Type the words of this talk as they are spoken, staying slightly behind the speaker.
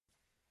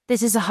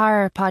This is a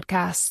horror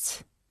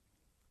podcast.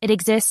 It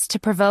exists to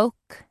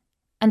provoke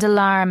and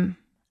alarm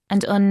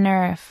and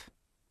unnerve.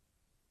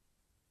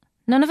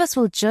 None of us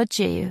will judge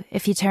you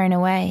if you turn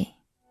away.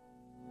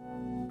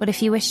 But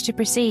if you wish to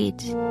proceed,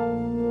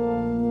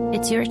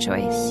 it's your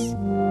choice.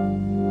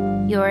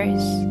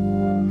 Yours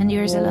and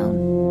yours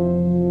alone.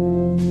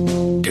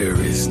 There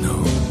is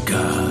no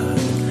God.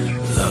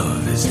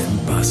 Love is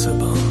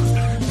impossible.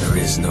 There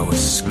is no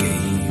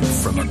escape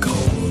from a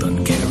cold,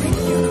 uncaring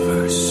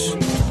universe.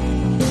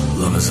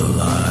 Love is a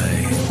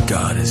lie.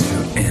 God is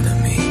your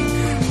enemy.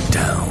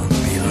 Down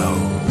below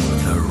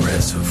the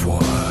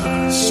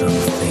reservoir,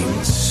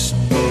 something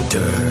stirs.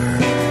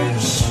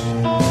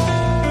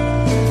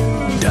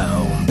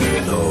 Down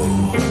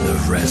below the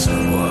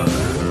reservoir,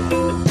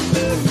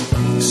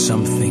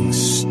 something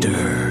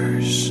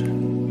stirs.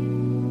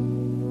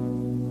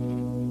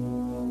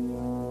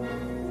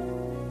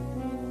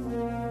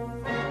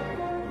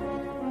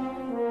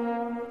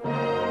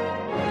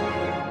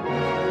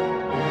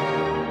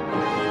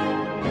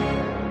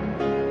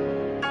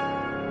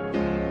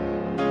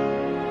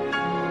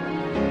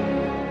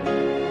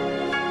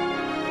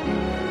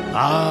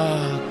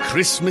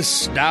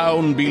 Christmas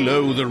down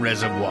below the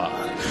reservoir.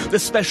 The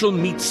special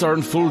meats are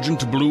in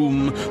fulgent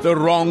bloom, the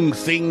wrong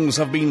things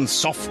have been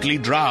softly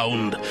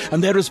drowned,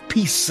 and there is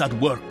peace at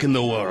work in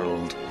the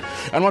world.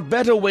 And what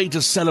better way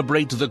to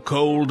celebrate the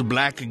cold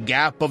black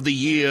gap of the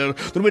year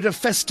than with a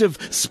festive,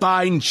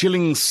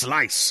 spine-chilling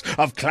slice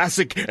of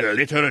classic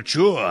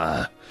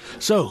literature?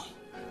 So,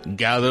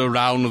 gather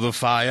round the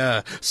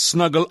fire,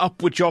 snuggle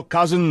up with your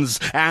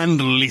cousins,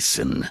 and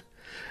listen.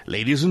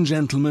 Ladies and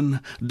gentlemen,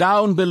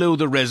 Down Below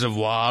the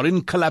Reservoir,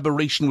 in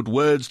collaboration with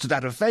Words to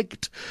that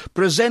effect,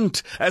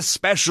 present a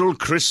special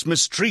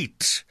Christmas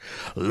treat.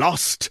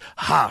 Lost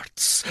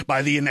Hearts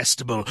by the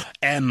inestimable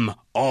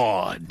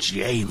M.R.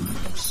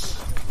 James.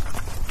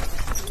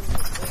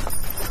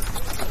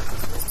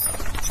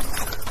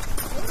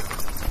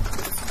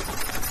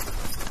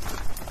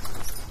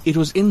 It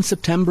was in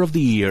September of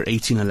the year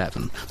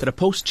 1811 that a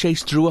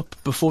post-chaise drew up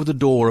before the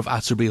door of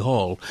Asserby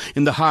Hall,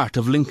 in the heart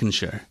of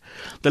Lincolnshire.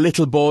 The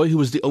little boy, who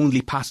was the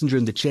only passenger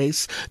in the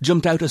chaise,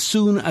 jumped out as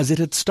soon as it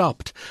had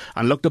stopped,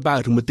 and looked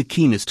about him with the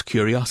keenest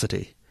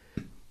curiosity.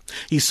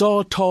 He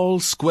saw a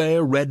tall,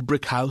 square,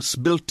 red-brick house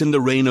built in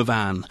the reign of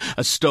Anne,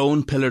 a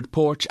stone-pillared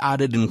porch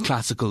added in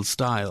classical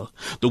style.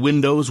 The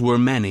windows were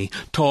many,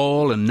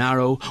 tall and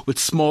narrow, with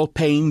small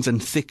panes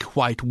and thick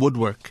white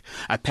woodwork.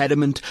 A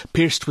pediment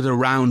pierced with a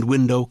round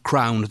window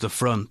crowned the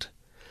front.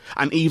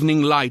 An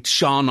evening light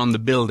shone on the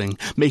building,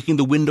 making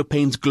the window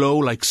panes glow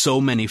like so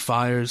many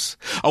fires.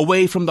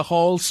 Away from the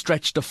hall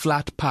stretched a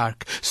flat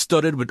park,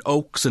 studded with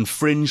oaks and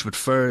fringed with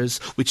firs,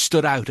 which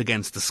stood out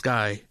against the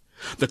sky.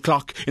 The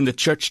clock in the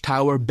church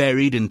tower,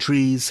 buried in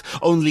trees,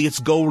 only its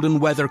golden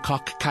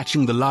weathercock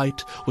catching the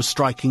light, was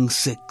striking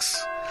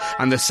 6,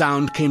 and the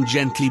sound came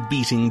gently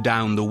beating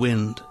down the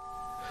wind.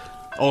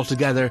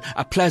 Altogether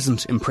a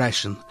pleasant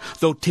impression,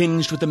 though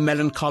tinged with the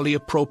melancholy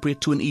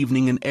appropriate to an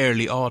evening in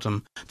early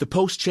autumn. The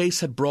post-chaise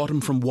had brought him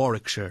from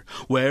Warwickshire,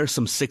 where,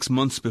 some 6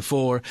 months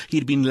before, he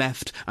had been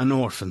left an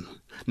orphan.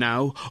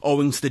 Now,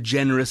 owing to the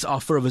generous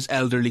offer of his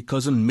elderly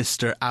cousin,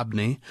 Mr.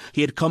 Abney,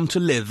 he had come to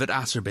live at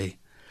Asserby.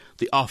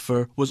 The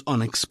offer was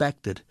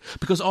unexpected,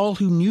 because all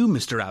who knew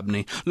Mr.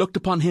 Abney looked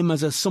upon him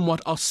as a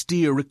somewhat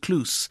austere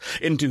recluse,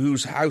 into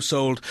whose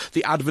household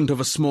the advent of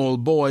a small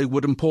boy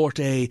would import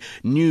a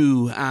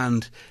new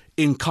and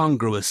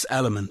incongruous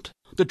element.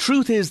 The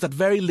truth is that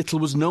very little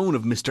was known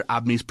of Mr.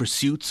 Abney's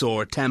pursuits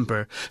or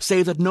temper,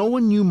 save that no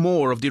one knew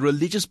more of the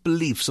religious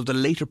beliefs of the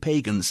later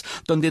pagans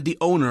than did the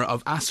owner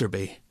of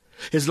Asserby.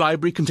 His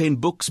library contained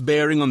books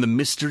bearing on the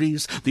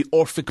mysteries, the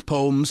Orphic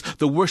poems,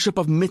 the worship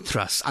of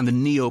Mithras and the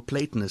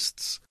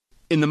Neoplatonists.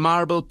 In the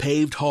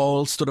marble-paved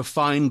hall stood a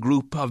fine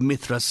group of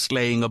Mithras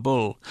slaying a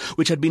bull,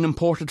 which had been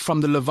imported from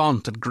the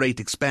Levant at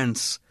great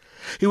expense.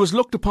 He was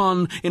looked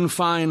upon, in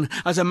fine,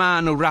 as a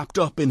man wrapped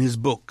up in his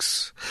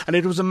books, and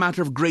it was a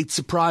matter of great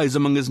surprise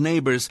among his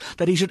neighbours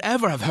that he should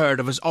ever have heard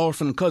of his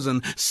orphan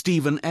cousin,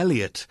 Stephen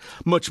Elliott,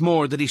 much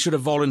more that he should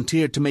have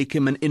volunteered to make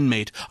him an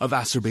inmate of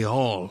Asserby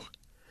Hall.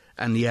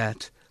 And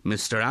yet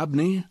Mr.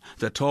 Abney,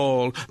 the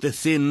tall, the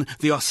thin,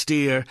 the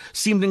austere,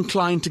 seemed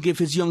inclined to give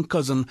his young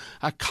cousin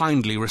a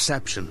kindly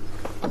reception.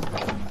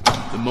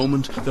 The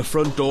moment the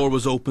front door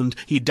was opened,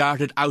 he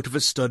darted out of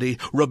his study,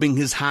 rubbing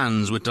his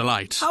hands with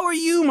delight. How are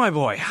you, my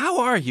boy?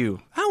 How are you?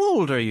 How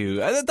old are you?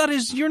 That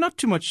is, you're not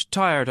too much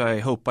tired,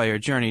 I hope, by your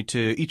journey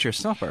to eat your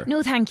supper.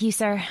 No, thank you,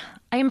 sir.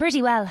 I am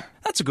pretty well.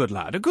 That's a good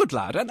lad, a good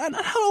lad. And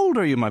how old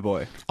are you, my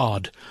boy?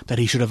 Odd that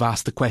he should have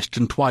asked the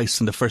question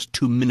twice in the first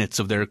 2 minutes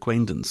of their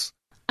acquaintance.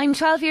 I'm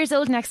 12 years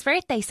old next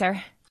birthday,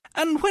 sir.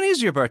 And when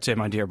is your birthday,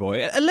 my dear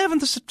boy?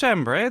 11th of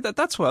September, eh?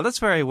 That's well, that's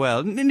very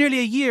well. Nearly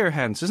a year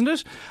hence, isn't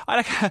it?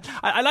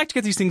 I like to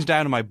get these things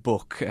down in my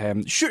book.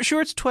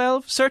 Sure it's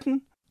 12,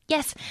 certain?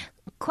 Yes,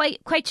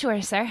 quite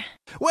sure, sir.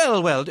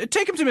 Well,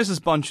 take him to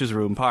Mrs. Bunch's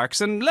room,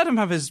 Parks, and let him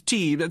have his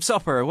tea,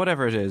 supper,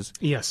 whatever it is.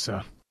 Yes,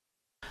 sir.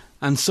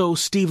 And so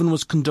Stephen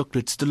was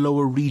conducted to the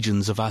lower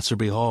regions of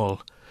Asserby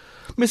Hall.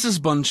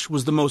 Mrs. Bunch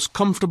was the most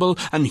comfortable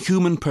and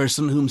human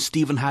person whom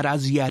Stephen had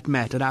as yet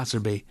met at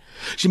Asserby.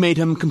 She made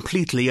him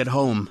completely at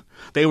home.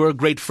 They were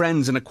great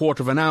friends in a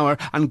quarter of an hour,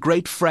 and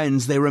great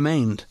friends they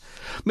remained.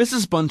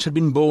 Mrs. Bunch had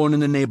been born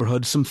in the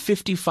neighbourhood some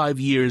 55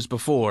 years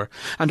before,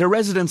 and her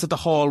residence at the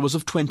Hall was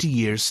of 20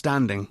 years'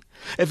 standing.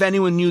 If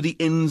anyone knew the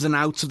ins and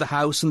outs of the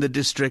house and the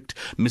district,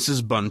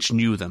 Mrs. Bunch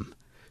knew them.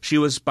 She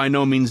was by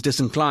no means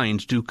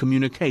disinclined to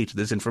communicate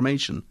this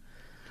information.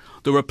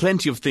 There were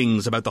plenty of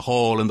things about the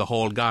Hall and the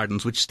Hall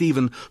gardens which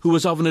Stephen, who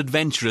was of an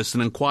adventurous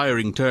and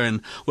inquiring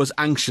turn, was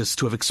anxious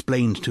to have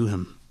explained to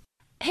him.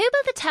 Who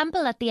built the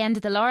temple at the end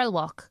of the Laurel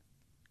Walk?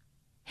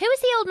 Who was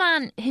the old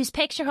man whose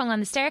picture hung on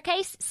the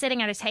staircase,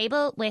 sitting at a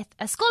table with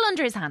a skull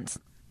under his hand?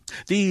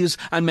 These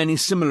and many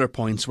similar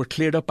points were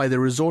cleared up by the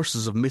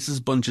resources of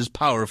Mrs. Bunch's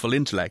powerful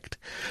intellect.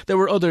 There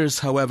were others,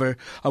 however,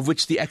 of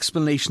which the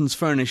explanations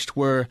furnished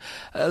were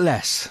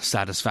less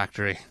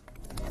satisfactory.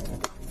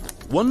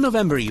 One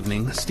November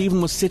evening,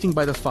 Stephen was sitting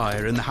by the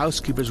fire in the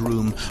housekeeper's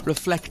room,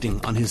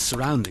 reflecting on his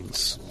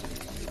surroundings.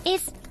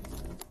 Is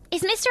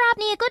Mr.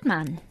 Abney a good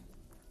man?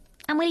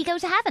 And will he go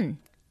to heaven?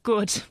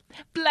 Good.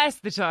 Bless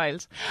the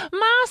child.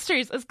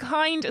 Master's as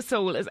kind a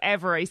soul as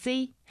ever I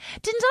see.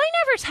 Didn't I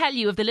never tell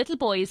you of the little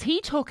boys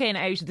he took in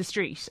out of the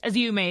street, as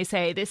you may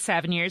say, this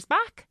 7 years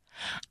back?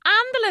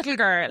 And the little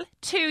girl,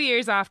 2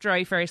 years after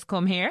I first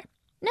come here?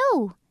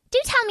 No. Do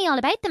tell me all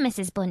about them,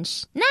 Mrs.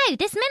 Bunch. Now,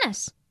 this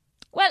minute.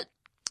 Well,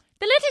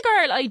 the little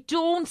girl I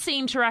don't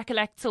seem to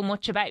recollect so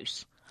much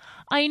about.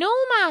 I know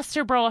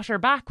Master brought her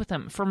back with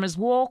him from his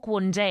walk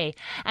one day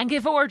and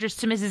gave orders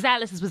to Mrs.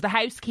 Ellis, as was the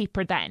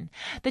housekeeper then,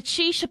 that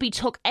she should be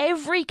took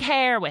every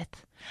care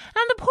with.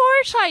 And the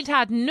poor child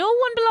had no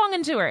one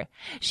belonging to her.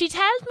 She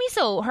telled me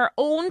so her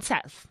own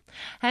self.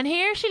 And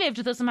here she lived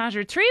with us a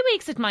matter of 3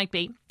 weeks it might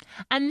be.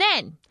 And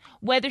then,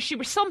 whether she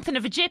were something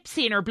of a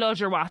gypsy in her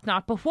blood or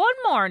whatnot, but one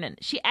morning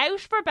she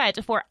out of her bed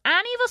afore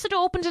any of us had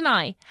opened an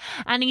eye,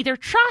 and neither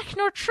track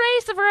nor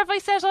trace of her have I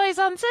set eyes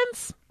on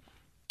since.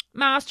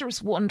 Master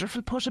was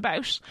wonderful put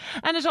about,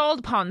 and at all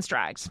the ponds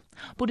dragged.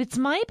 But it's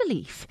my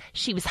belief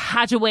she was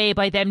had away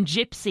by them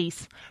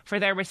gypsies, for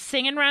there was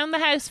singing round the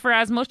house for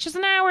as much as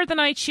an hour the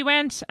night she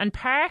went, and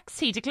Parks,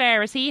 he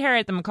declare, as he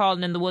heard them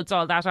calling in the woods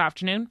all that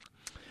afternoon.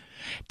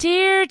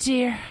 Dear,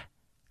 dear,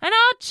 an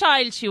odd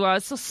child she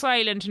was, so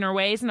silent in her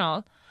ways and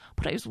all,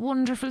 but I was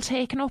wonderful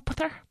taken up with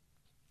her.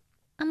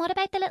 And what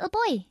about the little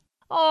boy?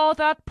 Oh,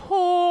 that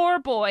poor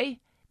boy.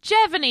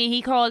 Jevony,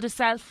 he called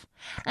himself.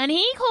 And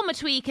he come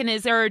a-tweaking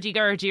his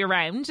urdy-gurdy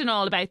around and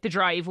all about the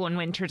drive one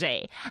winter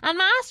day. And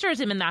Master at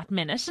him in that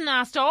minute and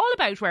asked all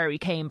about where he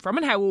came from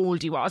and how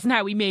old he was and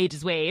how he made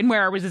his way and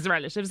where was his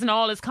relatives and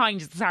all as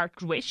kind as his heart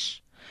could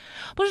wish.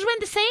 But it went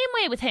the same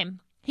way with him.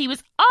 He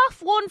was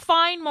off one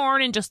fine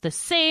morning just the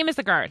same as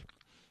the girl.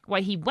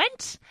 Why, he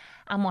went,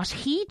 and what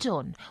he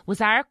done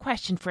was our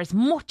question for as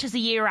much as a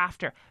year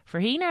after, for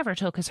he never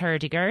took his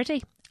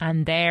hurdy-gurdy.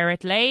 And there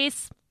it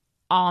lays,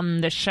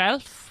 on the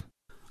shelf.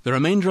 The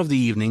remainder of the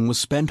evening was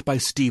spent by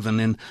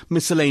Stephen in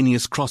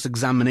miscellaneous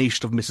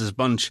cross-examination of Mrs.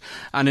 Bunch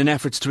and in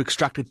efforts to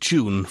extract a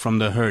tune from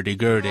the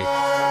hurdy-gurdy.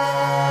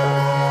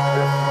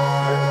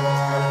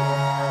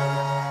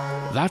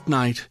 That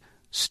night,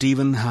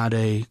 Stephen had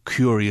a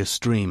curious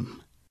dream.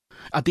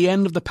 At the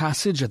end of the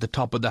passage at the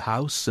top of the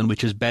house in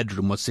which his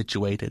bedroom was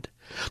situated,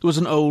 there was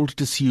an old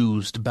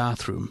disused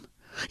bathroom.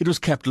 It was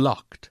kept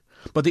locked,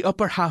 but the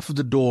upper half of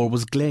the door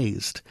was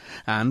glazed,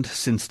 and,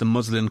 since the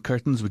muslin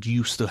curtains which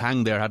used to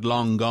hang there had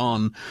long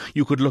gone,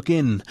 you could look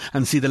in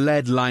and see the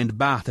lead-lined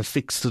bath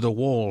affixed to the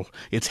wall,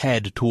 its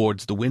head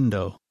towards the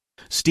window.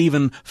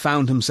 Stephen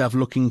found himself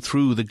looking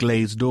through the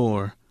glazed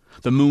door.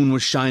 The moon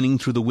was shining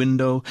through the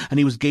window, and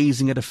he was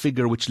gazing at a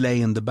figure which lay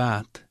in the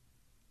bath.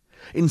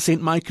 In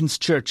St. Michan's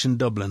Church in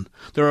Dublin,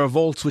 there are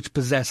vaults which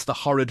possess the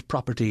horrid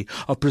property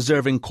of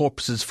preserving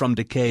corpses from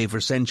decay for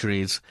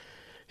centuries.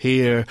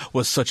 Here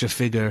was such a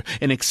figure,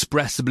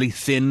 inexpressibly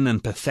thin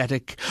and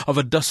pathetic, of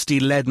a dusty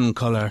leaden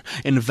colour,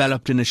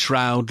 enveloped in a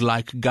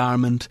shroud-like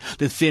garment,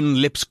 the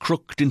thin lips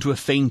crooked into a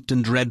faint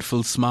and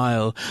dreadful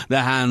smile,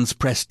 the hands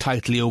pressed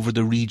tightly over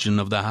the region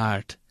of the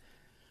heart.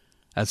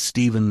 As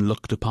Stephen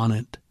looked upon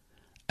it,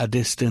 a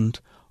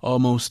distant,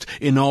 almost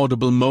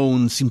inaudible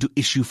moan seemed to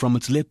issue from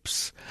its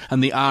lips,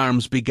 and the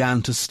arms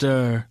began to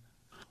stir.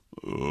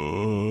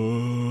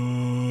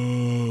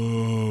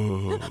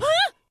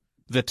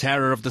 The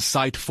terror of the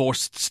sight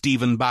forced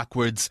Stephen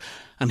backwards,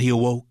 and he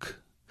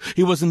awoke.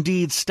 He was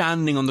indeed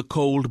standing on the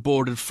cold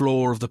boarded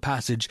floor of the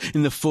passage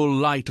in the full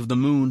light of the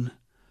moon.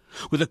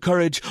 With a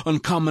courage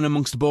uncommon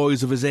amongst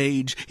boys of his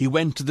age, he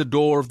went to the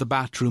door of the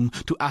bathroom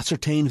to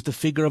ascertain if the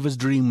figure of his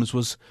dreams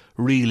was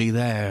really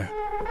there.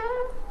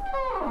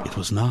 It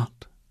was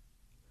not.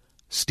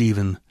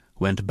 Stephen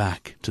went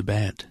back to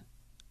bed.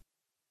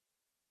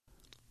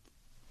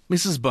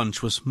 Mrs.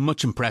 Bunch was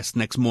much impressed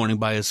next morning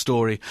by his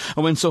story,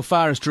 and went so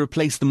far as to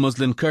replace the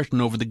muslin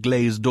curtain over the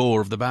glazed door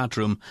of the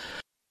bathroom.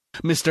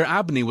 Mr.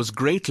 Abney was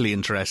greatly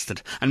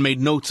interested, and made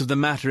notes of the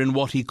matter in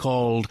what he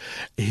called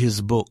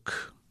his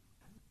book.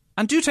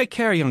 And do take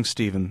care, young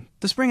Stephen.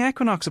 The spring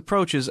equinox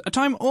approaches, a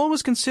time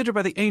always considered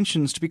by the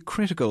ancients to be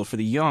critical for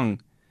the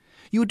young.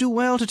 You would do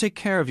well to take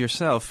care of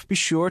yourself. Be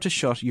sure to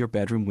shut your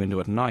bedroom window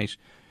at night.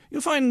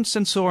 You'll find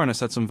Censorinus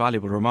had some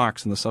valuable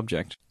remarks on the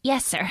subject.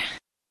 Yes, sir.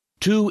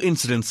 2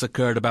 incidents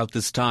occurred about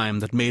this time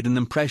that made an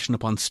impression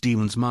upon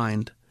Stephen's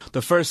mind.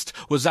 The first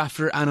was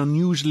after an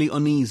unusually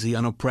uneasy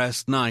and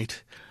oppressed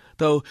night,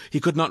 though he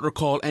could not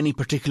recall any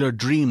particular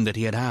dream that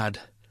he had had.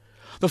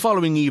 The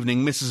following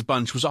evening, Mrs.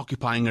 Bunch was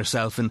occupying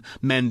herself in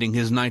mending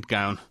his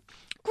nightgown.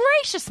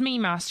 Gracious me,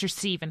 Master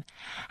Stephen.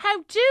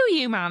 How do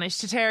you manage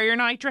to tear your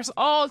nightdress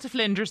all to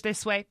flinders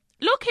this way?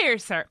 Look here,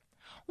 sir.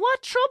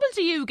 What trouble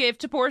do you give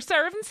to poor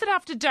servants that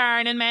have to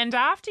darn and mend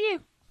after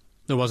you?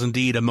 There was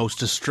indeed a most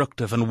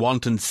destructive and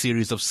wanton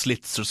series of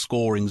slits or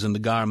scorings in the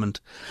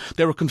garment.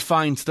 They were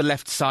confined to the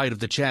left side of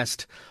the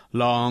chest,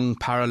 long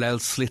parallel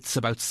slits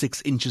about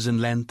 6 inches in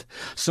length,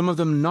 some of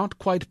them not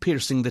quite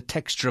piercing the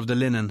texture of the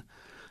linen.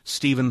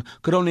 Stephen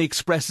could only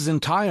express his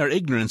entire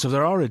ignorance of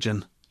their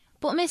origin.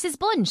 But Mrs.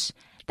 Bunch,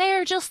 they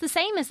are just the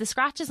same as the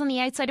scratches on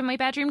the outside of my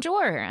bedroom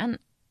door, and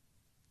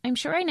I'm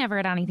sure I never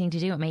had anything to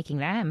do with making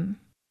them.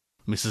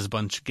 Mrs.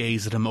 Bunch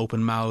gazed at him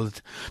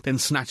open-mouthed, then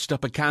snatched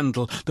up a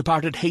candle,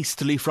 departed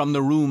hastily from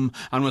the room,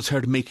 and was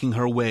heard making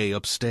her way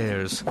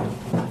upstairs.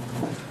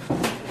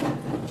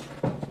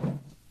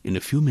 In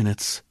a few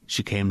minutes,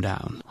 she came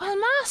down. Well,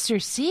 Master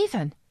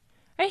Stephen,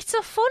 it's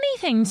a funny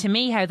thing to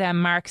me how them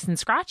marks and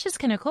scratches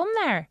can have come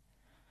there.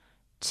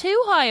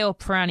 Too high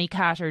up for any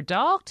cat or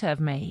dog to have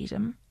made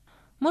 'em.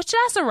 Much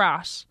less a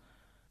rat.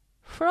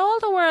 For all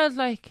the world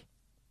like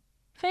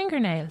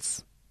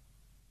fingernails.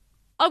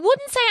 I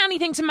wouldn't say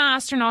anything to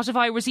Master not if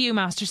I was you,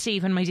 Master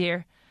Stephen, my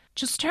dear.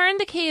 Just turn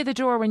the key of the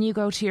door when you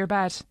go to your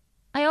bed.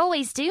 I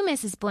always do,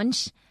 Mrs.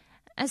 Bunch,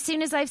 as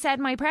soon as I've said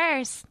my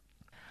prayers.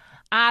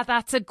 Ah,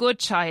 that's a good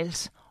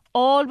child.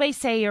 Always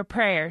say your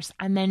prayers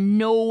and then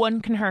no one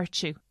can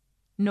hurt you.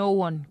 No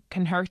one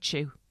can hurt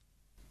you.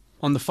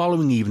 On the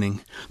following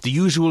evening, the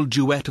usual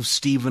duet of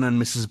Stephen and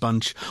Mrs.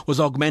 Bunch was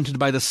augmented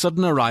by the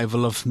sudden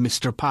arrival of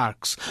Mr.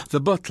 Parkes,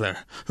 the butler,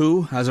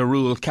 who, as a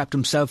rule, kept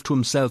himself to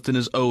himself in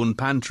his own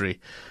pantry.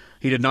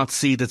 He did not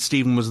see that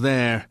Stephen was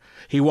there.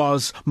 He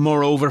was,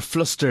 moreover,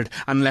 flustered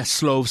and less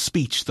slow of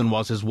speech than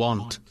was his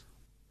wont.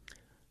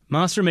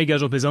 Master may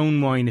get up his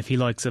own wine if he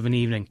likes of an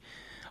evening.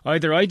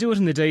 Either I do it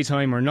in the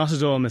daytime or not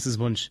at all, Mrs.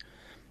 Bunch.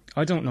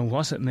 I don't know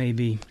what it may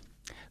be.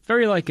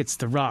 Very like it's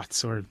the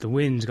rats or the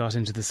wind got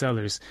into the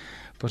cellars.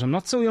 But I'm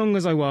not so young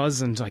as I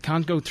was, and I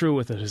can't go through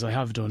with it as I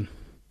have done.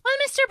 Well,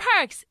 Mr.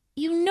 Parkes,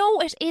 you know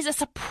it is a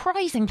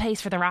surprising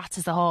place for the rats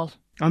as a whole.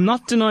 I'm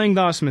not denying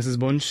that, Mrs.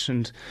 Bunch,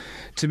 and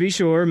to be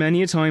sure,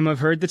 many a time I've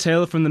heard the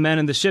tale from the men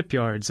in the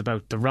shipyards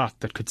about the rat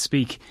that could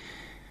speak.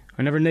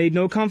 I never laid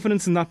no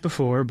confidence in that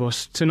before,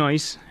 but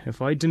tonight,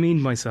 if I'd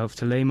demeaned myself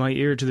to lay my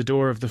ear to the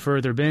door of the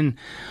further bin,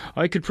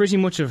 I could pretty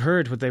much have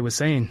heard what they was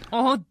saying.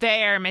 Oh,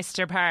 there,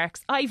 Mr.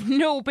 Parkes. I've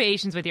no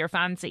patience with your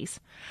fancies.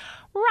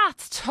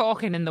 Rats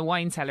talking in the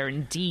wine cellar,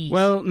 indeed.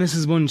 Well,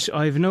 Mrs. Bunch,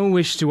 I've no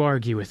wish to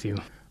argue with you.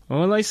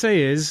 All I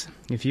say is,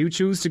 if you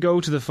choose to go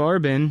to the far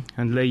bin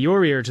and lay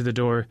your ear to the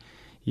door,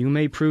 you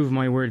may prove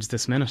my words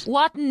this minute.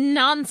 What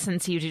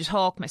nonsense you do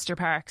talk, Mr.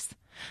 Parkes.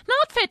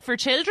 Not fit for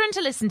children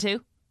to listen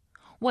to.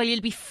 Why,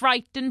 you'll be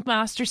frightened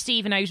Master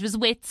Stephen out of his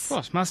wits.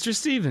 What, Master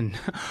Stephen?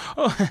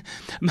 Oh,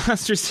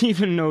 Master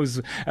Stephen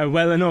knows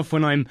well enough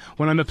when I'm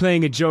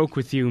a-playing a joke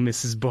with you,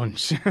 Mrs.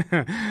 Bunch.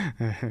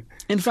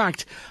 In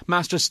fact,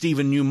 Master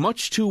Stephen knew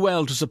much too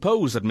well to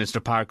suppose that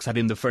Mr. Parkes had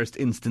in the first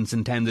instance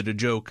intended a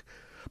joke,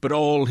 but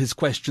all his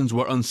questions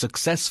were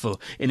unsuccessful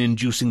in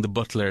inducing the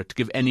butler to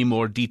give any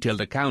more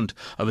detailed account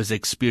of his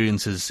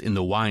experiences in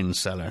the wine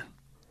cellar.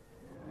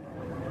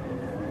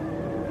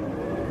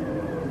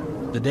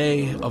 The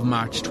day of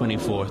March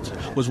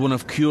 24th was one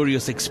of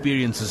curious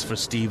experiences for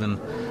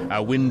Stephen,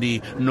 a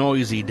windy,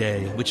 noisy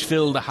day which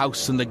filled the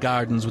house and the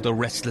gardens with a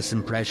restless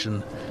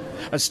impression.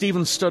 As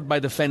Stephen stood by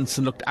the fence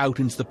and looked out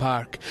into the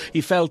park, he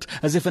felt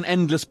as if an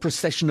endless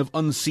procession of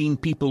unseen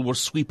people were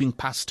sweeping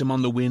past him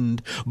on the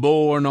wind,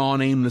 borne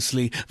on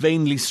aimlessly,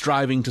 vainly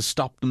striving to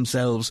stop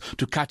themselves,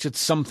 to catch at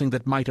something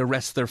that might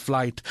arrest their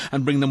flight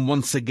and bring them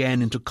once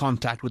again into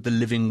contact with the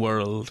living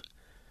world.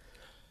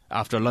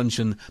 After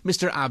luncheon,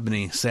 Mr.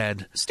 Abney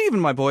said, Stephen,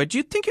 my boy, do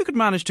you think you could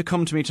manage to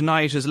come to me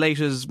tonight as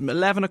late as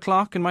 11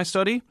 o'clock in my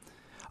study?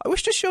 I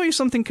wish to show you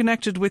something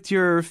connected with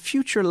your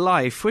future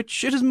life,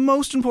 which it is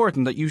most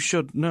important that you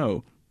should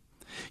know.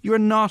 You are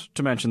not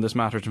to mention this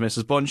matter to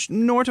Mrs. Bunch,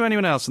 nor to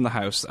anyone else in the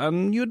house,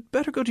 and you'd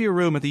better go to your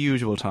room at the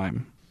usual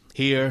time.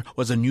 Here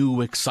was a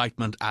new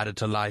excitement added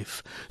to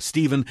life.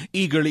 Stephen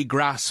eagerly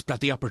grasped at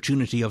the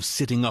opportunity of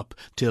sitting up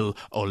till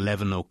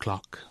 11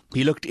 o'clock.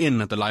 He looked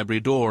in at the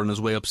library door on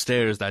his way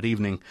upstairs that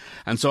evening,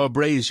 and saw a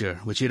brazier,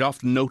 which he had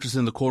often noticed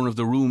in the corner of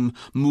the room,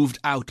 moved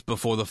out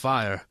before the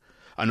fire.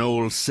 An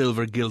old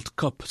silver-gilt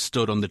cup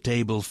stood on the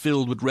table,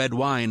 filled with red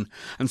wine,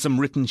 and some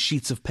written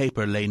sheets of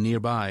paper lay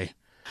nearby.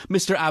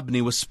 Mr.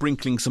 Abney was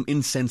sprinkling some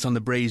incense on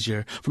the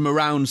brazier from a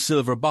round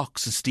silver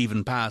box as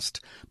Stephen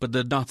passed, but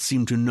did not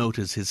seem to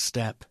notice his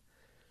step.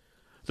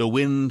 The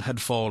wind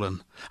had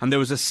fallen, and there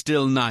was a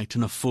still night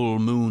and a full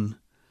moon.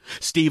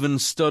 Stephen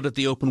stood at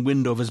the open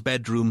window of his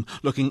bedroom,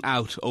 looking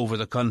out over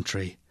the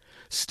country.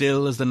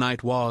 Still as the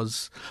night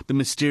was, the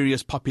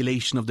mysterious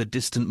population of the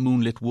distant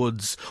moonlit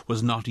woods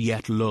was not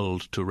yet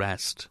lulled to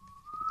rest.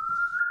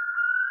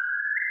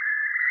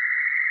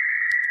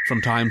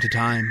 From time to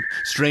time,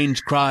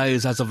 strange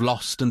cries as of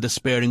lost and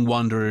despairing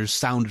wanderers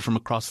sounded from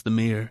across the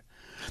mere.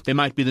 They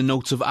might be the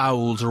notes of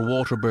owls or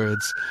water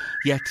birds,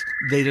 yet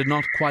they did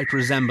not quite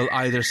resemble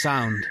either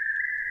sound.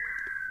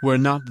 Were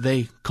not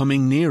they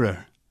coming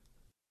nearer?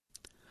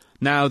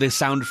 Now they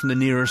sounded from the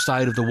nearer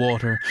side of the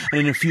water, and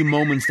in a few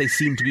moments they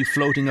seemed to be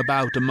floating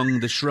about among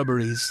the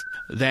shrubberies.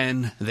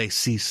 Then they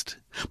ceased.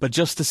 But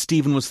just as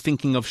Stephen was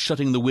thinking of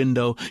shutting the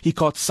window, he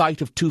caught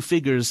sight of two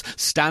figures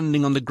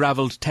standing on the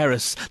gravelled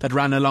terrace that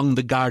ran along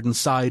the garden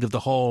side of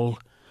the hall.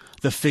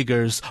 The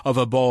figures of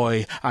a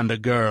boy and a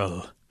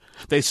girl.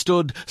 They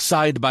stood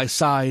side by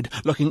side,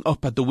 looking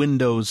up at the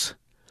windows.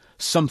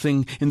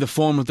 Something in the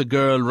form of the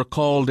girl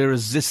recalled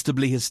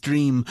irresistibly his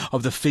dream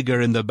of the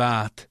figure in the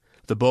bath.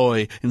 The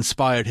boy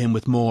inspired him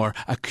with more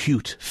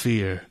acute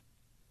fear.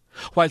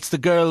 Whilst the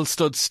girl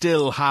stood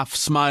still, half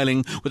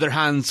smiling, with her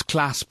hands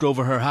clasped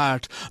over her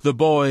heart, the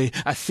boy,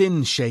 a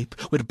thin shape,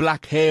 with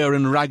black hair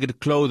and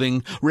ragged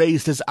clothing,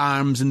 raised his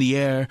arms in the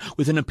air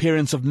with an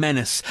appearance of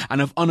menace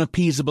and of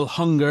unappeasable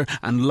hunger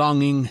and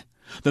longing.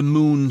 The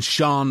moon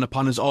shone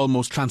upon his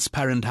almost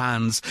transparent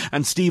hands,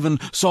 and Stephen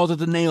saw that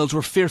the nails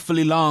were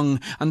fearfully long,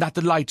 and that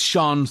the light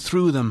shone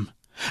through them.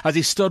 As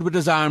he stood with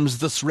his arms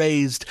thus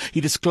raised,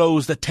 he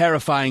disclosed a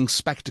terrifying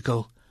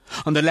spectacle.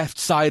 On the left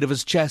side of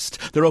his chest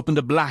there opened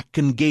a black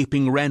and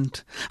gaping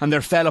rent, and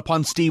there fell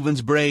upon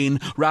Stephen's brain,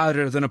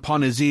 rather than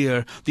upon his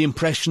ear, the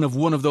impression of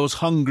one of those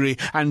hungry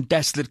and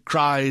desolate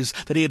cries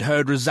that he had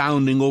heard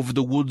resounding over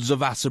the woods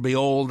of Asserby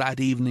all that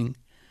evening.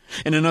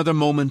 In another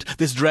moment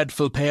this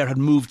dreadful pair had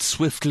moved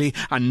swiftly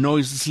and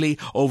noiselessly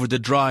over the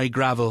dry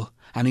gravel,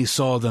 and he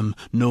saw them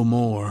no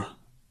more.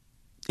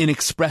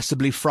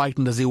 Inexpressibly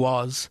frightened as he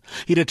was,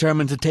 he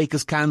determined to take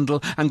his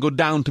candle and go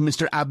down to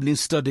Mr. Abney's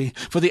study,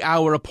 for the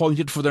hour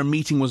appointed for their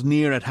meeting was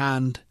near at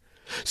hand.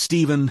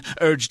 Stephen,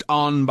 urged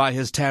on by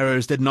his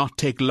terrors, did not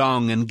take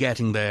long in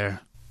getting there.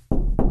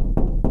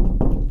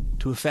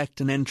 To effect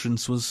an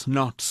entrance was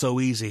not so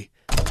easy.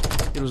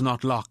 It was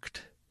not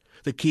locked.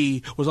 The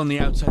key was on the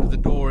outside of the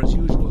door as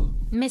usual.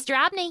 Mr.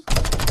 Abney?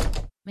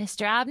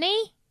 Mr.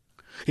 Abney?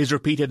 His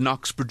repeated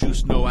knocks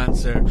produced no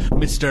answer.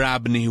 Mr.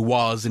 Abney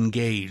was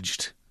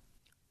engaged.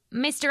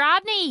 Mr.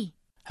 Abney!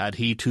 Had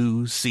he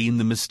too seen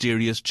the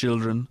mysterious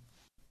children?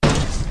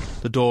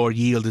 The door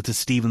yielded to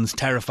Stephen's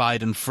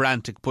terrified and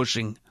frantic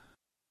pushing.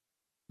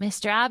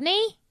 Mr.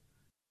 Abney?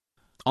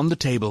 On the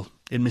table,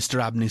 in Mr.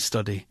 Abney's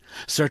study,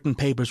 certain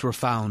papers were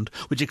found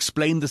which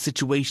explained the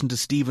situation to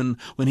Stephen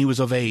when he was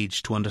of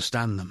age to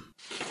understand them.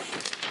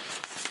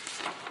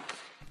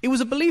 It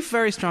was a belief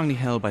very strongly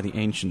held by the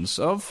ancients,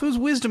 of whose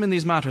wisdom in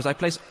these matters I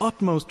place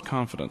utmost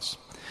confidence,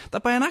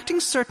 that by enacting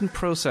certain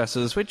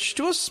processes which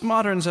to us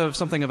moderns have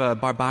something of a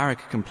barbaric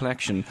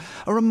complexion,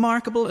 a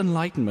remarkable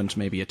enlightenment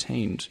may be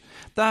attained.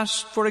 That,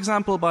 for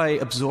example, by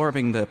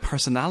absorbing the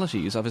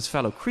personalities of his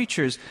fellow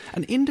creatures,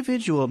 an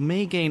individual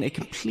may gain a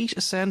complete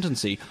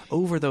ascendancy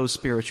over those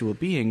spiritual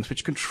beings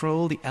which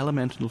control the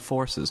elemental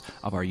forces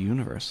of our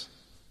universe.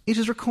 It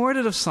is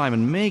recorded of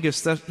Simon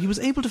Magus that he was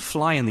able to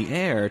fly in the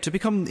air, to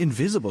become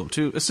invisible,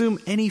 to assume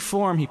any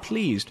form he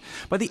pleased,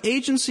 by the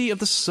agency of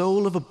the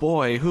soul of a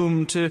boy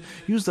whom, to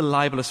use the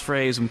libellous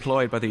phrase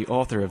employed by the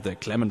author of the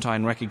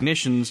Clementine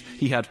Recognitions,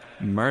 he had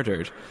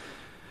murdered.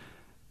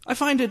 I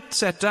find it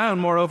set down,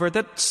 moreover,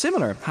 that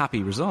similar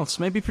happy results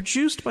may be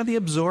produced by the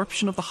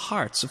absorption of the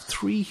hearts of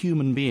 3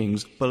 human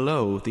beings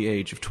below the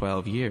age of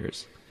 12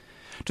 years.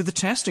 To the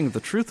testing of the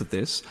truth of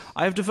this,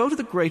 I have devoted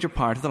the greater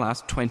part of the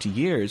last 20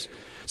 years,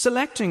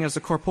 selecting as the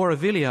corpora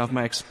vilia of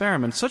my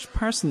experiment such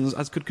persons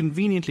as could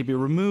conveniently be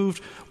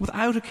removed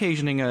without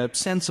occasioning a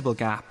sensible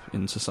gap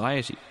in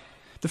society.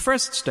 The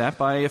first step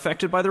I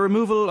effected by the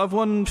removal of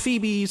one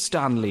Phoebe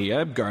Stanley,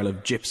 a girl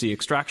of gypsy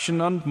extraction,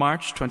 on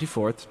March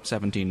 24th,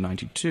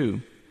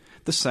 1792.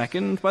 The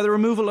second by the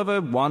removal of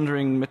a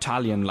wandering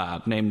Italian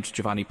lad named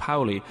Giovanni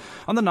Paoli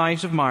on the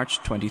night of March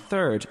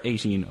 23rd,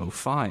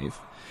 1805.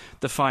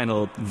 The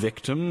final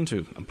victim,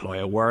 to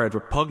employ a word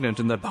repugnant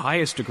in the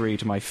highest degree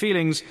to my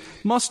feelings,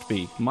 must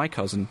be my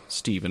cousin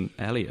Stephen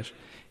Elliott.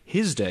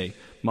 His day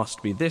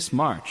must be this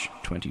March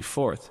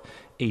 24th,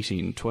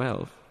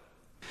 1812.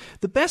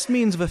 The best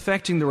means of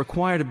effecting the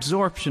required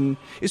absorption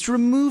is to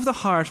remove the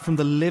heart from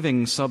the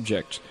living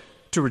subject,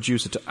 to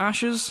reduce it to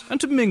ashes,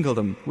 and to mingle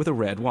them with a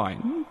red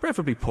wine,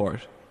 preferably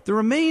port. The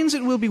remains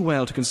it will be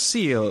well to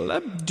conceal.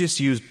 A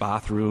disused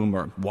bathroom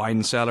or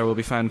wine cellar will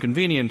be found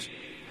convenient.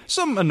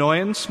 Some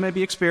annoyance may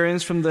be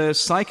experienced from the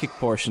psychic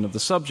portion of the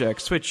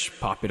subjects, which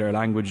popular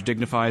language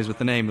dignifies with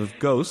the name of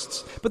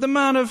ghosts, but the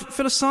man of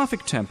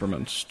philosophic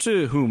temperament,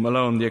 to whom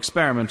alone the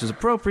experiment is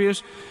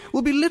appropriate,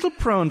 will be little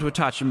prone to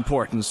attach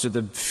importance to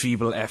the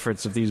feeble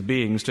efforts of these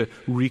beings to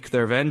wreak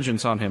their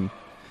vengeance on him.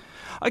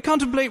 I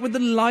contemplate with the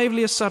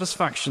liveliest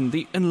satisfaction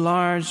the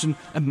enlarged and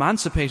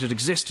emancipated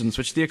existence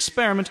which the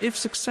experiment, if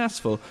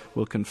successful,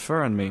 will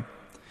confer on me.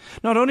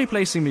 Not only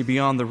placing me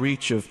beyond the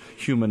reach of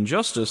human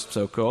justice,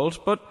 so-called,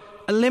 but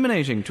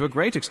eliminating to a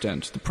great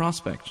extent the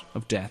prospect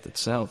of death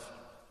itself.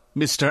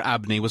 Mr.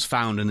 Abney was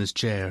found in his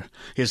chair,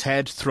 his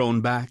head thrown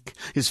back,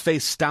 his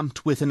face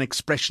stamped with an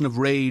expression of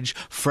rage,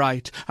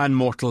 fright, and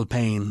mortal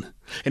pain.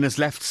 In his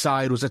left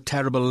side was a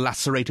terrible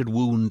lacerated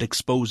wound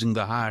exposing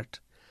the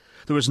heart.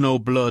 There was no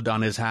blood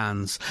on his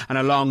hands, and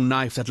a long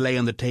knife that lay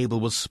on the table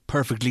was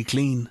perfectly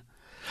clean.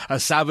 A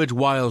savage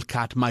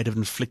wildcat might have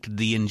inflicted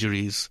the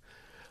injuries.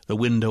 The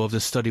window of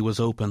the study was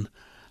open,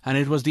 and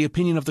it was the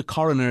opinion of the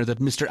coroner that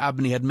Mr.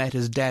 Abney had met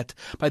his death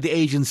by the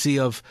agency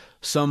of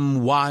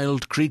some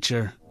wild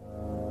creature.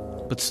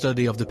 But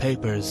study of the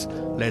papers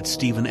led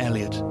Stephen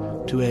Elliott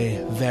to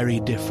a very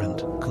different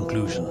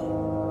conclusion.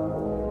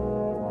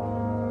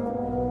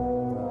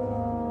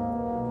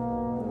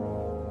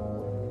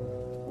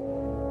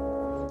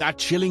 A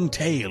chilling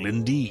tale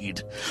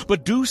indeed,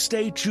 but do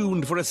stay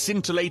tuned for a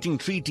scintillating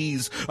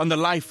treatise on the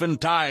life and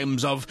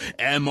times of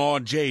M.R.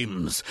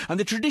 James and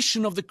the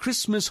tradition of the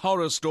Christmas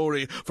horror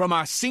story from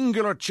our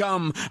singular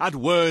chum at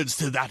Words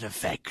to That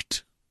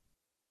Effect.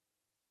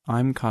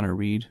 I'm Connor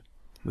Reid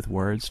with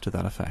Words to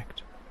That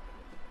Effect.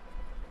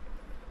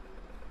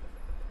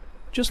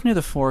 Just near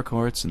the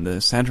forecourts in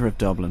the centre of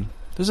Dublin,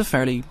 there's a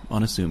fairly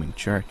unassuming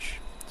church.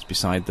 It's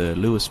beside the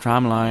Lewis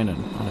tramline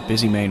and on a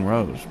busy main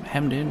road,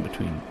 hemmed in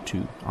between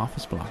two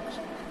office blocks.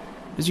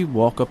 As you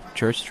walk up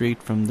Church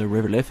Street from the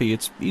River Liffey,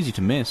 it's easy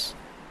to miss.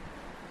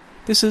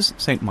 This is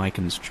St.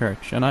 Michan's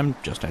Church, and I'm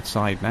just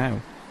outside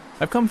now.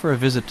 I've come for a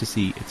visit to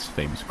see its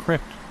famous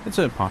crypt. It's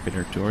a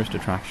popular tourist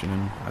attraction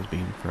and has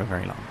been for a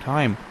very long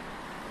time.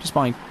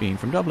 Despite being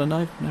from Dublin,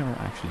 I've never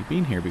actually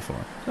been here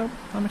before, so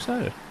I'm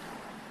excited.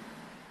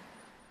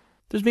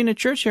 There's been a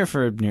church here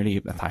for nearly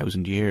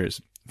 1,000 years.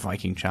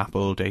 Viking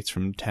Chapel dates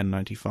from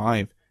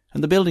 1095,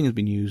 and the building has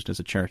been used as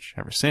a church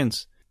ever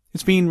since.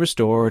 It's been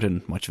restored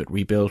and much of it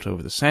rebuilt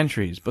over the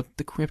centuries, but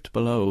the crypt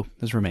below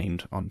has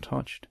remained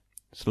untouched,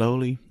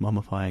 slowly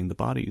mummifying the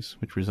bodies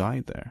which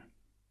reside there.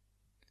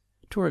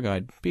 Tour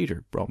guide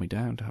Peter brought me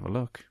down to have a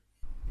look.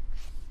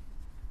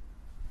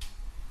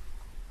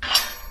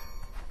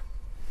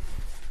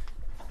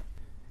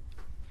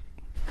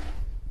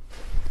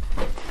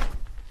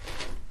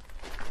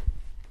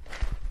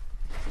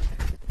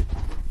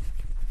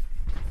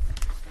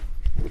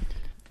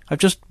 I've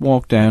just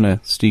walked down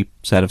a steep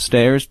set of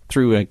stairs,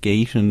 through a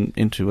gate and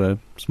into a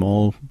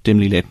small,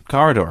 dimly lit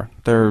corridor.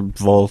 There are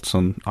vaults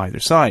on either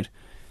side.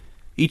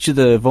 Each of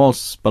the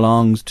vaults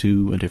belongs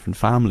to a different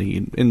family.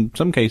 In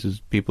some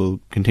cases,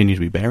 people continue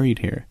to be buried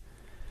here.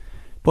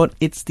 But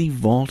it's the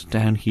vault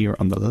down here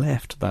on the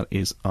left that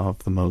is of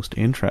the most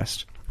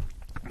interest.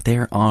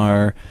 There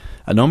are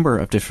a number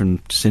of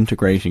different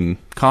disintegrating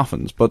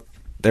coffins, but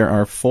there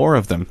are 4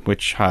 of them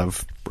which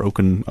have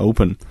broken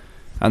open.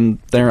 And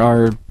there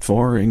are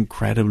 4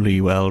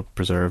 incredibly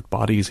well-preserved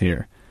bodies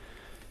here.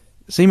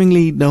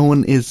 Seemingly no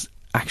one is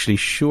actually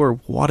sure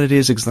what it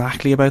is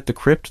exactly about the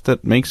crypt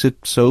that makes it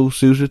so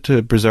suited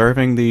to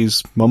preserving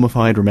these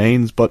mummified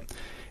remains, but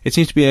it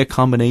seems to be a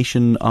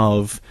combination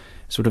of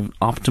sort of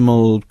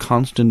optimal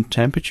constant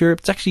temperature.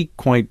 It's actually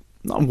quite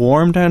not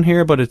warm down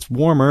here, but it's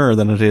warmer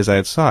than it is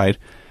outside.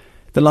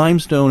 The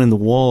limestone in the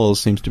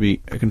walls seems to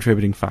be a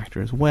contributing factor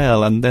as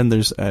well, and then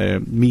there's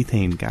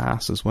methane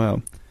gas as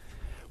well.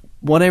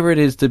 Whatever it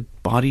is, the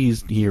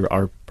bodies here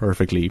are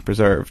perfectly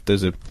preserved.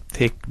 There's a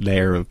thick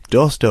layer of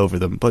dust over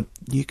them, but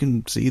you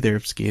can see their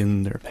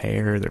skin, their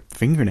hair, their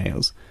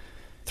fingernails.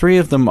 3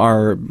 of them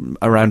are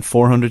around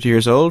 400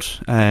 years old.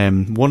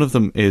 One of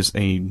them is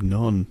a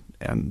nun,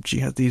 and she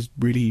has these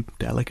really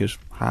delicate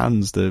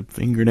hands. The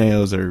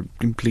fingernails are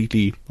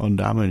completely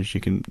undamaged. You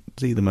can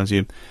see them as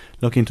you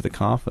look into the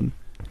coffin.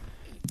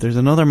 There's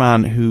another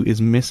man who is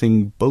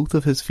missing both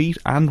of his feet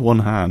and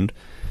one hand.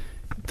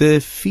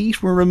 The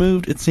feet were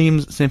removed, it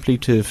seems, simply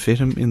to fit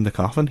him in the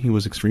coffin. He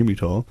was extremely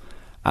tall.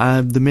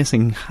 The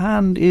missing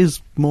hand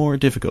is more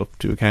difficult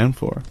to account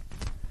for.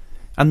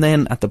 And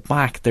then at the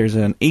back there's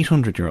an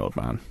 800-year-old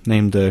man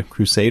named the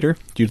Crusader,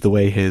 due to the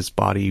way his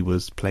body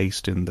was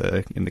placed in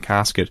the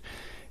casket,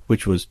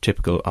 which was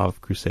typical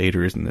of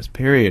Crusaders in this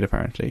period,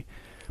 apparently.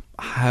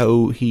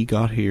 How he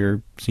got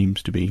here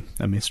seems to be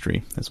a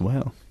mystery as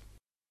well.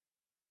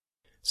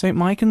 St.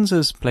 Michan's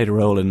has played a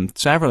role in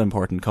several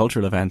important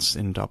cultural events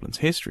in Dublin's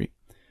history.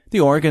 The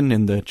organ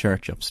in the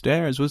church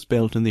upstairs was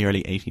built in the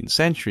early 18th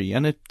century,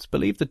 and it's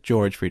believed that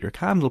George Friedrich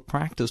Handel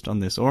practiced on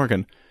this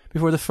organ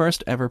before the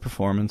first ever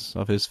performance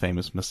of his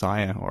famous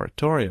Messiah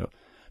oratorio,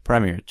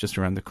 premiered just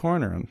around the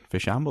corner on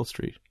Fishamble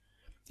Street.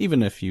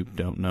 Even if you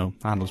don't know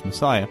Handel's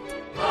Messiah,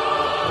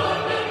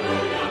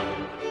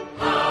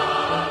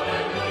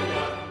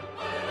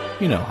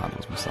 you know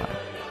Handel's Messiah.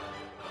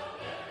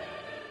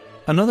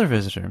 Another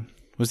visitor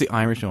was the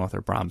Irish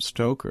author Bram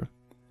Stoker,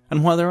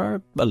 and while there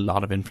are a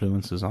lot of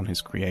influences on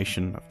his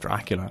creation of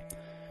Dracula,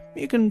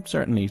 you can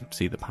certainly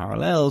see the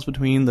parallels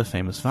between the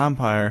famous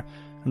vampire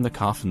and the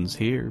coffins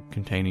here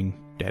containing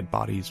dead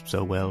bodies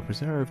so well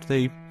preserved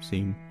they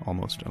seem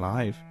almost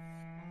alive.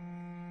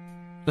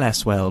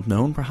 Less well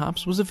known,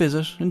 perhaps, was a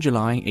visit in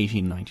July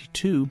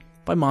 1892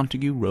 by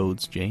Montague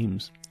Rhodes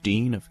James,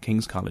 Dean of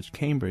King's College,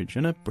 Cambridge,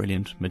 and a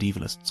brilliant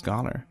medievalist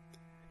scholar.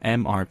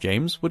 M.R.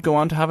 James would go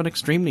on to have an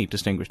extremely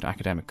distinguished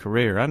academic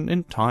career and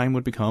in time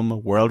would become a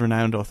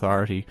world-renowned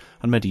authority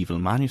on medieval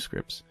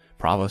manuscripts,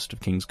 Provost of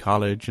King's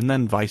College and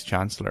then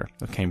Vice-Chancellor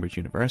of Cambridge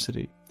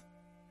University.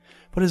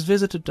 But his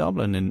visit to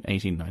Dublin in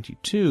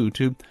 1892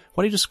 to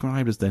what he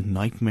described as the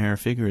nightmare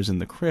figures in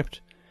the crypt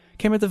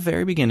came at the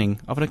very beginning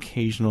of an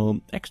occasional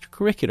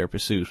extracurricular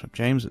pursuit of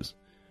James's,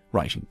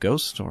 writing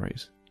ghost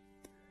stories.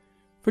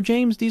 For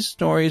James, these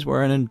stories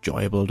were an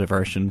enjoyable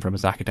diversion from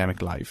his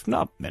academic life,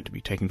 not meant to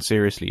be taken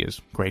seriously as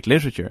great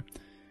literature.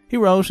 He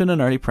wrote in an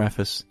early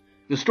preface,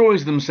 "The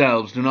stories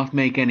themselves do not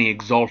make any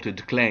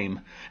exalted claim.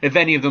 If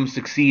any of them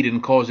succeed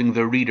in causing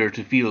their reader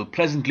to feel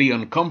pleasantly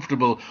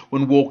uncomfortable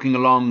when walking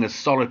along a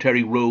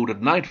solitary road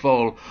at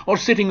nightfall, or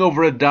sitting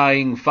over a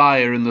dying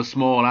fire in the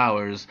small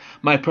hours,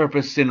 my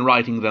purpose in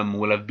writing them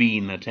will have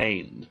been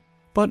attained."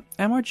 But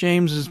M.R.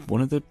 James is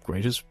one of the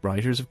greatest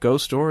writers of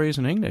ghost stories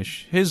in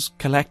English. His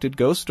collected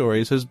ghost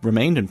stories has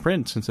remained in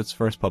print since its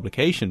first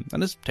publication,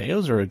 and his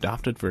tales are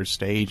adapted for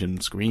stage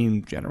and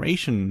screen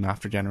generation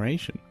after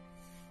generation.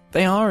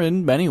 They are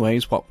in many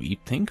ways what we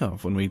think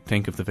of when we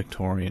think of the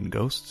Victorian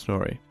ghost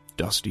story.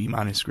 Dusty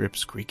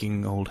manuscripts,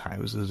 creaking old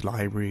houses,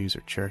 libraries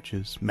or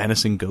churches,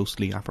 menacing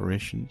ghostly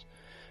apparitions.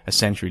 A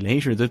century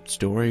later, the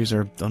stories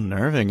are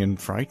unnerving and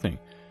frightening,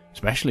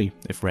 especially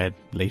if read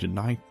late at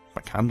night by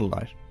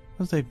candlelight,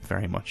 as they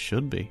very much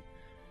should be.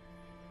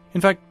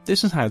 In fact,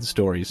 this is how the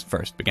stories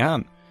first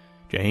began.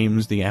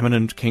 James, the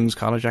eminent King's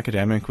College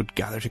academic, would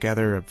gather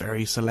together a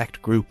very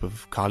select group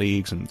of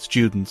colleagues and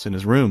students in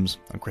his rooms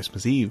on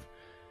Christmas Eve.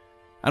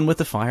 And with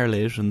the fire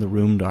lit and the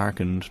room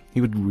darkened,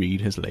 he would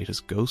read his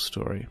latest ghost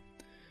story.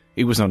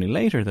 It was only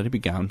later that he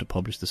began to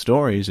publish the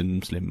stories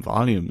in slim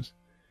volumes.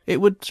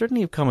 It would certainly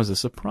have come as a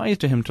surprise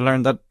to him to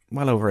learn that,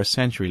 well over a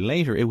century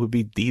later, it would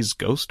be these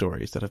ghost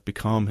stories that have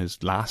become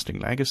his lasting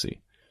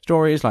legacy.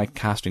 Stories like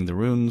Casting the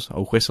Runes,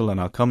 Oh Whistle and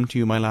I'll Come to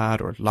You, My Lad,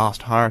 or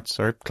Lost Hearts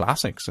are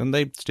classics, and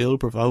they still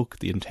provoke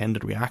the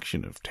intended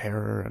reaction of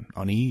terror and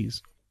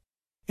unease.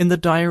 In the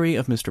Diary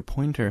of Mr.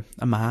 Pointer,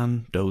 a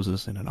man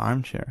dozes in an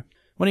armchair.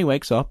 When he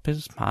wakes up,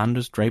 his hand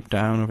is draped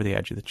down over the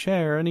edge of the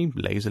chair, and he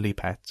lazily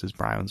pets his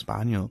brown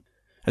spaniel.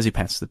 As he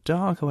pets the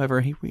dog,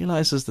 however, he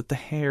realises that the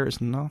hair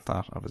is not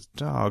that of his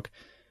dog,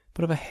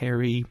 but of a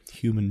hairy,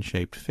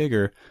 human-shaped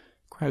figure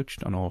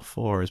crouched on all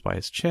fours by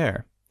his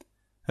chair.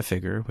 A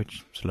figure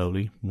which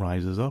slowly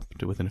rises up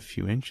to within a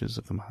few inches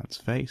of the man's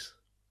face.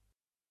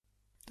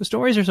 The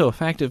stories are so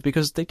effective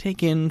because they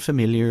take in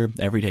familiar,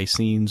 everyday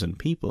scenes and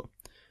people.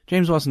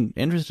 James wasn't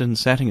interested in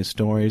setting his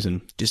stories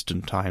in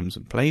distant times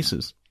and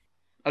places.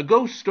 A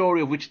ghost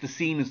story of which the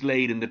scene is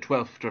laid in the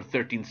 12th or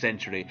 13th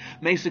century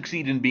may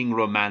succeed in being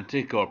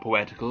romantic or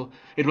poetical.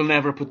 It will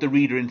never put the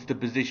reader into the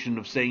position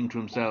of saying to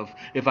himself,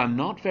 "If I'm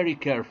not very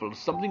careful,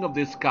 something of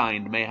this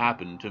kind may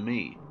happen to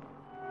me."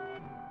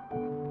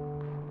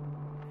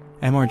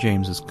 M.R.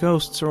 James's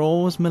ghosts are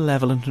always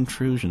malevolent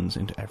intrusions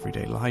into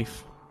everyday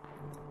life.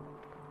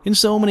 In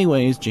so many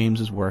ways,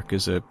 James's work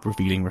is a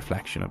revealing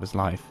reflection of his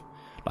life.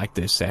 Like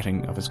the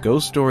setting of his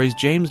ghost stories,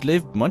 James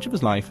lived much of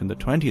his life in the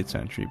 20th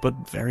century,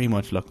 but very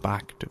much looked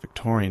back to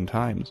Victorian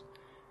times.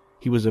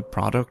 He was a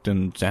product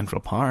and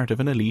central part of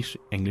an elite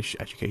English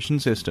education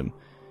system.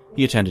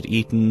 He attended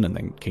Eton and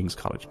then King's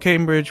College,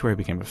 Cambridge, where he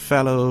became a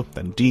fellow,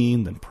 then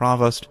dean, then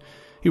provost.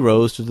 He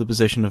rose to the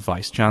position of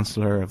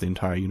vice-chancellor of the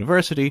entire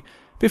university,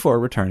 before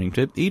returning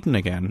to Eton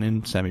again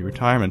in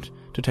semi-retirement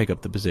to take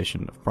up the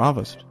position of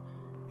provost.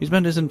 He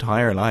spent his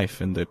entire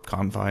life in the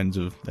confines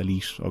of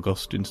elite,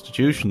 august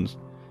institutions.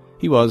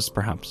 He was,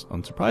 perhaps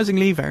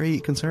unsurprisingly, very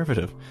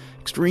conservative,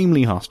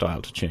 extremely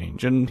hostile to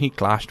change, and he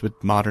clashed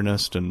with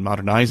modernist and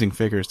modernising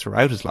figures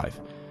throughout his life,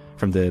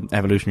 from the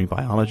evolutionary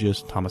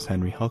biologist Thomas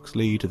Henry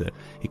Huxley to the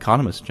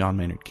economist John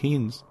Maynard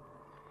Keynes.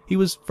 He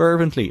was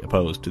fervently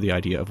opposed to the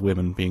idea of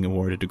women being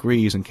awarded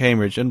degrees in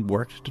Cambridge and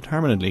worked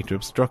determinedly to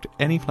obstruct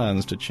any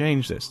plans to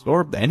change this,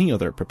 or any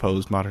other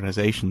proposed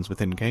modernisations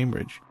within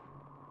Cambridge.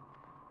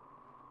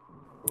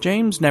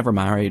 James never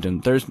married,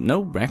 and there's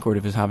no record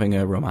of his having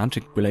a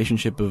romantic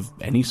relationship of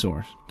any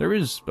sort. There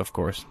is, of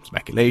course,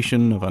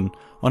 speculation of an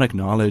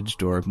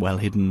unacknowledged or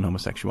well-hidden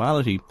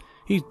homosexuality.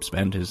 He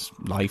spent his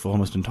life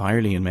almost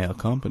entirely in male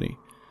company,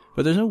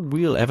 but there's no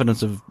real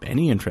evidence of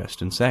any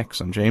interest in sex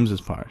on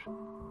James's part.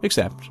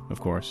 Except,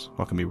 of course,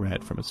 what can be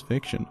read from his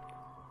fiction.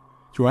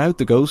 Throughout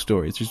the ghost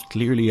stories, there's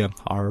clearly a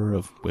horror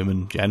of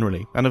women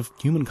generally, and of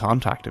human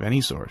contact of any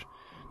sort.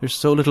 There's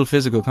so little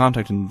physical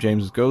contact in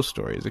James's ghost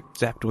stories,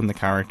 except when the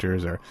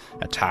characters are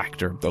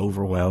attacked or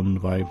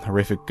overwhelmed by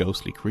horrific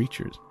ghostly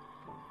creatures.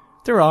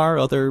 There are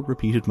other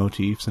repeated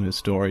motifs in his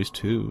stories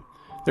too.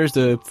 There's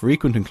the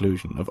frequent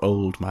inclusion of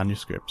old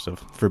manuscripts of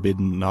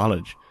forbidden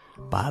knowledge.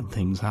 Bad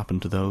things happen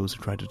to those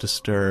who try to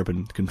disturb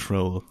and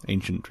control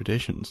ancient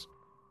traditions.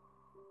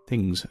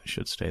 Things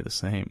should stay the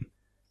same.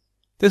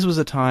 This was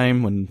a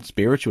time when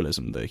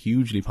spiritualism, the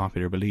hugely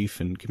popular belief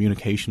in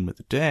communication with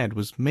the dead,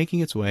 was making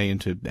its way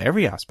into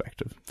every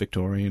aspect of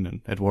Victorian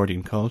and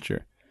Edwardian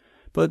culture.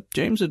 But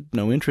James had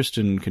no interest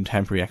in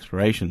contemporary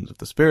explorations of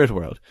the spirit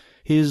world.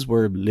 His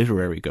were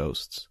literary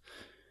ghosts.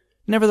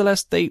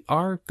 Nevertheless, they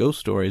are ghost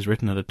stories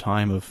written at a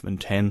time of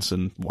intense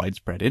and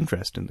widespread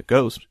interest in the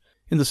ghost.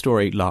 In the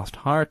story Lost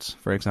Hearts,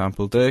 for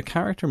example, the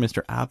character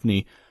Mr.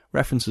 Abney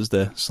references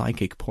the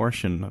psychic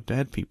portion of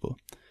dead people,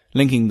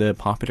 linking the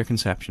popular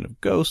conception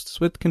of ghosts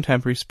with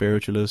contemporary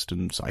spiritualist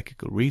and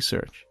psychical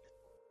research.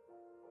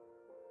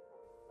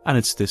 And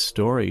it's this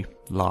story,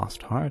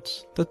 Lost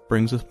Hearts, that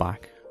brings us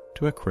back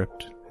to a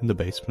crypt in the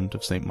basement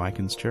of St.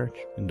 Michan's Church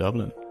in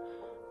Dublin.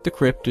 The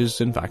crypt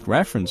is in fact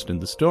referenced in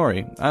the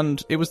story,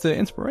 and it was the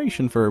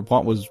inspiration for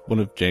what was one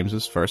of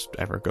James's first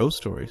ever ghost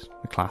stories,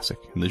 a classic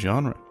in the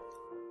genre.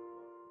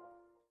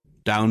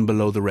 Down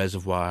Below the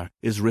Reservoir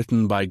is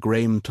written by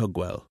Graham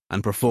Tugwell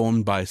and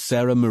performed by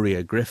Sarah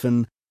Maria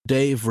Griffin,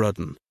 Dave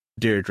Rudden,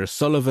 Deirdre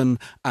Sullivan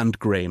and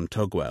Graham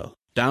Tugwell.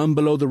 Down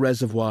Below the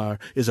Reservoir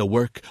is a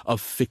work of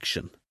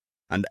fiction,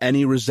 and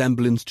any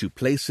resemblance to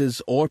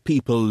places or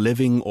people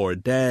living or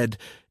dead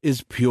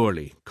is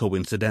purely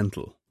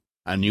coincidental.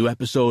 A new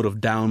episode of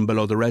Down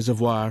Below the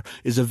Reservoir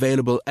is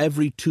available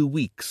every 2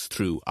 weeks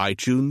through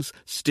iTunes,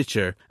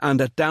 Stitcher and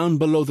at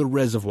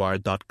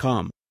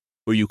downbelowthereservoir.com,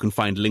 where you can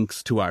find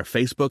links to our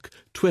Facebook,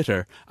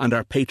 Twitter and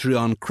our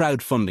Patreon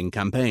crowdfunding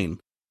campaign.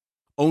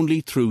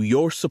 Only through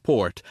your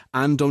support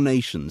and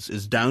donations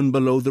is Down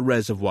Below the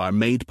Reservoir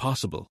made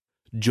possible.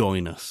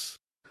 Join us.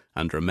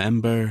 And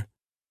remember,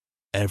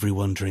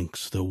 everyone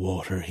drinks the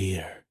water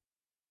here.